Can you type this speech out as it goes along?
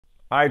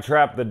I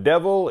Trapped the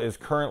Devil is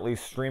currently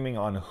streaming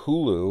on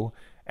Hulu,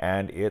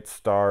 and it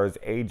stars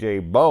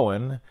AJ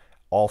Bowen.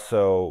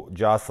 Also,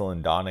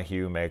 Jocelyn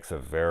Donahue makes a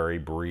very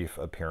brief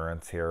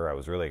appearance here. I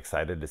was really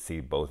excited to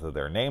see both of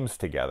their names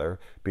together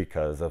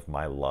because of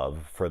my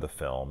love for the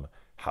film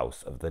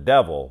House of the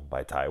Devil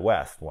by Ty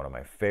West, one of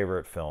my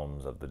favorite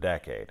films of the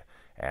decade.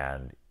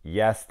 And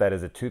yes, that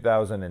is a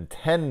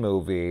 2010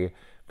 movie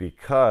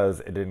because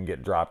it didn't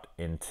get dropped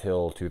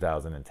until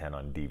 2010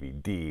 on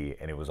DVD,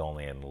 and it was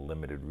only in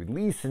limited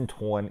release in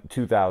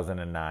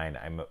 2009.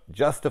 I'm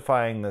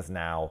justifying this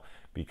now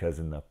because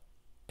in the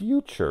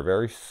future,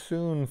 very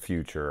soon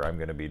future, I'm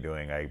going to be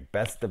doing a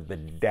best of the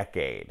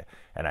decade,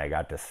 and I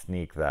got to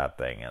sneak that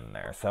thing in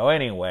there. So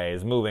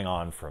anyways, moving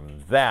on from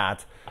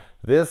that,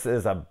 this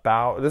is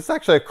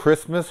actually a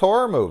Christmas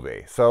horror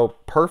movie. So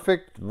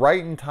perfect, right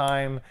in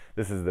time.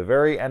 This is the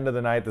very end of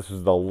the night. This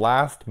was the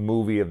last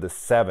movie of the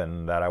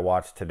 7 that I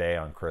watched today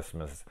on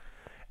Christmas.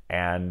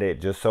 And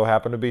it just so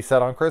happened to be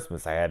set on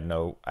Christmas. I had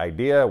no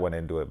idea, went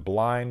into it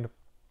blind,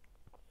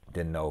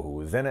 didn't know who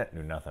was in it,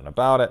 knew nothing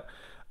about it.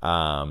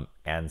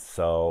 And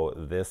so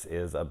this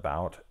is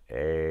about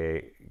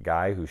a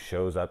guy who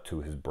shows up to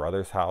his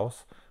brother's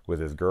house with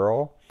his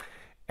girl,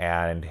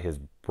 and his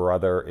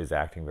brother is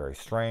acting very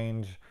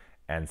strange,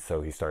 and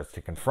so he starts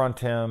to confront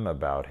him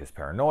about his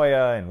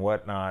paranoia and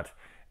whatnot,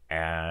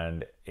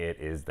 and it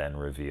is then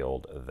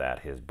revealed that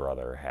his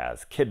brother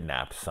has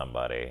kidnapped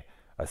somebody,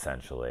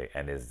 essentially,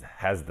 and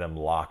has them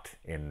locked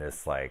in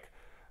this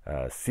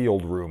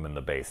sealed room in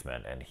the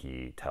basement, and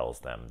he tells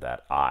them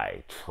that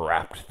I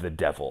trapped the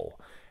devil.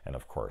 And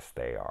of course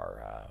they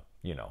are,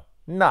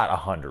 not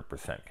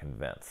 100%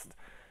 convinced.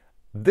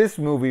 This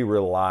movie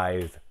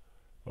relies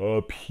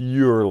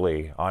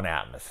purely on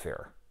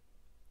atmosphere.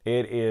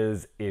 It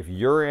is, if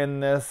you're in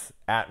this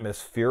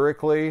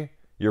atmospherically,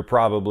 you're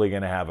probably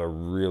going to have a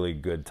really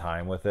good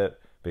time with it,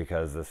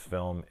 because this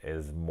film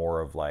is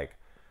more of like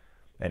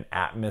an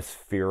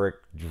atmospheric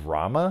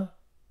drama.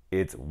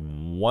 It's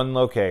one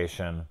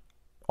location,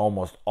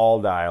 almost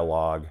all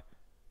dialogue,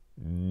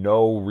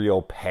 no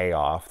real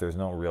payoff. There's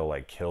no real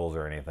kills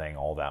or anything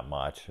all that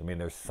much. I mean,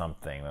 there's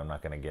something. I'm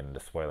not going to get into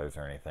spoilers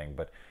or anything,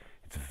 but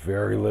it's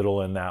very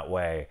little in that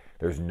way.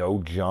 There's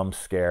no jump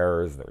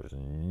scares. There's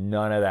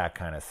none of that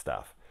kind of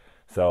stuff.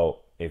 So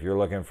if you're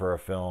looking for a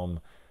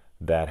film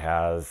that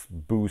has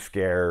boo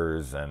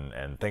scares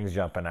and things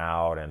jumping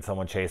out and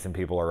someone chasing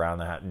people around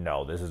the house,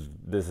 no, this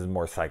is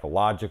more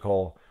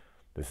psychological.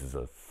 This is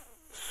a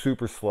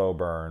super slow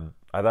burn.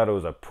 I thought it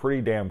was a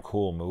pretty damn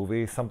cool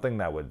movie, something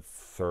that would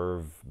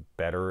serve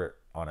better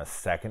on a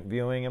second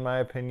viewing, in my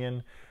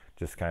opinion,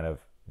 just kind of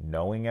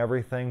knowing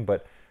everything.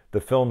 But the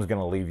film's going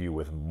to leave you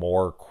with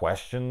more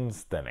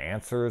questions than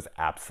answers,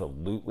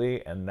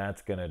 absolutely, and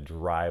that's going to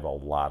drive a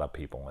lot of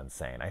people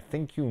insane. I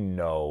think you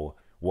know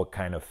what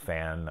kind of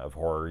fan of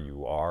horror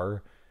you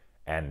are,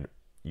 and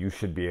you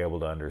should be able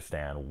to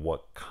understand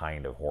what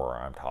kind of horror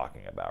I'm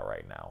talking about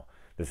right now.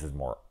 This is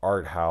more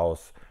art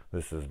house.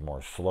 This is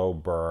more slow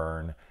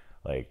burn.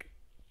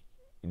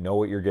 You know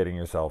what you're getting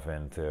yourself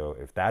into.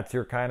 If that's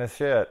your kind of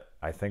shit,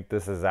 I think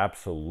this is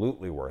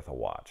absolutely worth a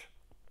watch.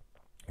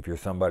 If you're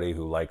somebody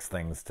who likes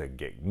things to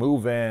get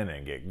moving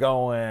and get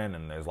going,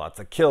 and there's lots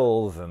of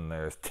kills and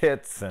there's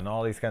tits and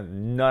all these kinds,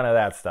 none of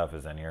that stuff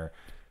is in here.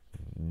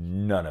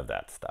 None of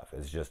that stuff.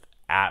 It's just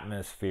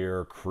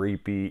atmosphere,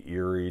 creepy,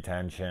 eerie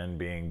tension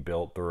being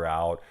built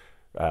throughout,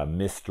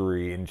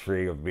 mystery,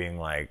 intrigue of being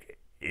like,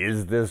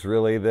 is this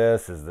really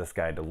this? Is this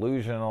guy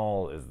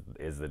delusional?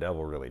 Is the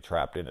devil really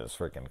trapped in his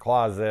freaking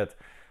closet?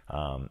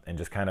 And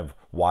just kind of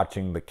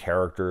watching the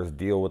characters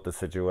deal with the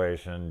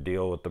situation,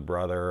 deal with the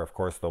brother. Of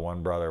course, the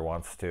one brother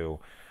wants to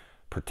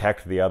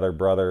protect the other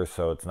brother,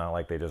 so it's not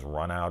like they just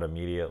run out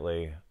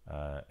immediately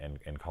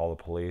and call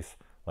the police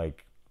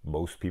like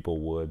most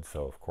people would.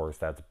 So, of course,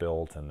 that's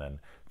built. And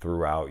then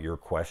throughout, you're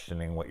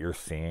questioning what you're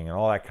seeing and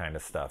all that kind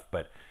of stuff.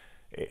 But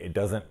it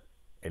doesn't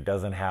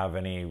have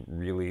any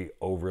really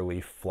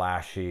overly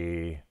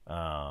flashy,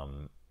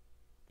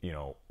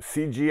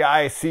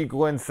 CGI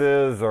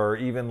sequences or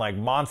even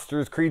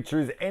monsters,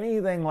 creatures,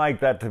 anything like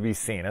that to be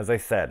seen. As I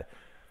said,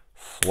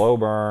 slow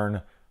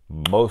burn,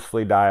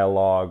 mostly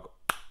dialogue,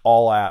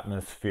 all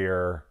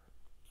atmosphere,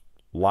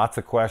 lots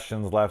of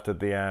questions left at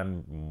the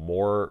end,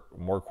 more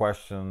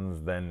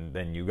questions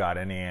than you got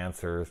any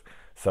answers.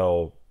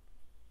 So,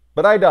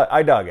 but I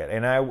dug it,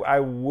 and I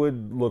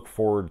would look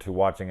forward to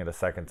watching it a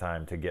second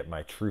time to get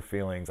my true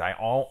feelings.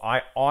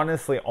 I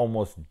honestly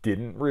almost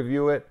didn't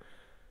review it,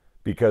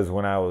 because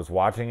when I was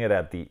watching it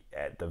at the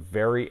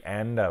very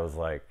end, I was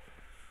like,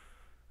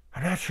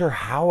 I'm not sure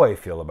how I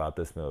feel about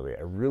this movie.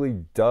 I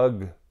really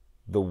dug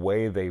the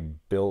way they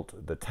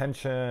built the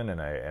tension,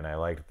 and I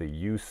liked the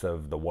use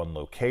of the one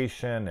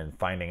location, and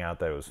finding out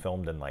that it was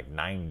filmed in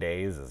 9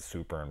 days is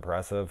super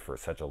impressive for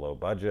such a low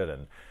budget,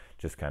 and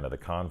just kind of the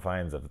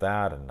confines of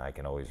that, and I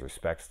can always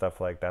respect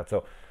stuff like that.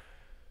 So,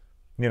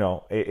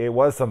 it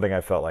was something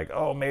I felt like,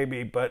 oh,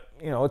 maybe, but,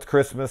 it's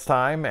Christmas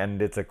time, and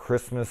it's a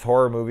Christmas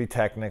horror movie,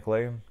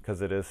 technically,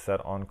 because it is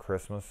set on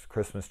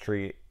Christmas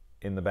tree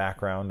in the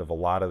background of a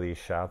lot of these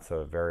shots,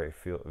 so it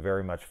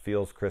very much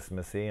feels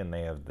Christmassy, and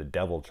they have the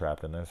devil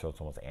trapped in there, so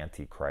it's almost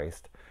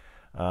Antichrist.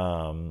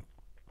 Um,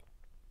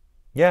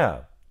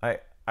 yeah,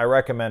 I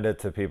recommend it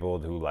to people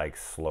who like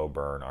slow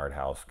burn art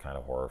house kind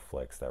of horror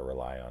flicks that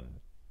rely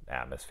on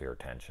atmosphere,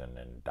 tension,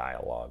 and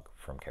dialogue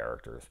from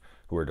characters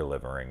who are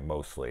delivering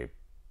mostly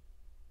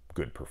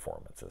good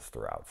performances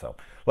throughout. So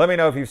let me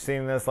know if you've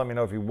seen this. Let me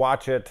know if you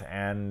watch it.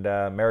 And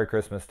Merry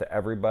Christmas to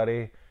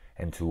everybody,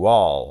 and to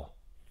all,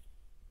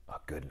 a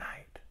good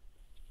night.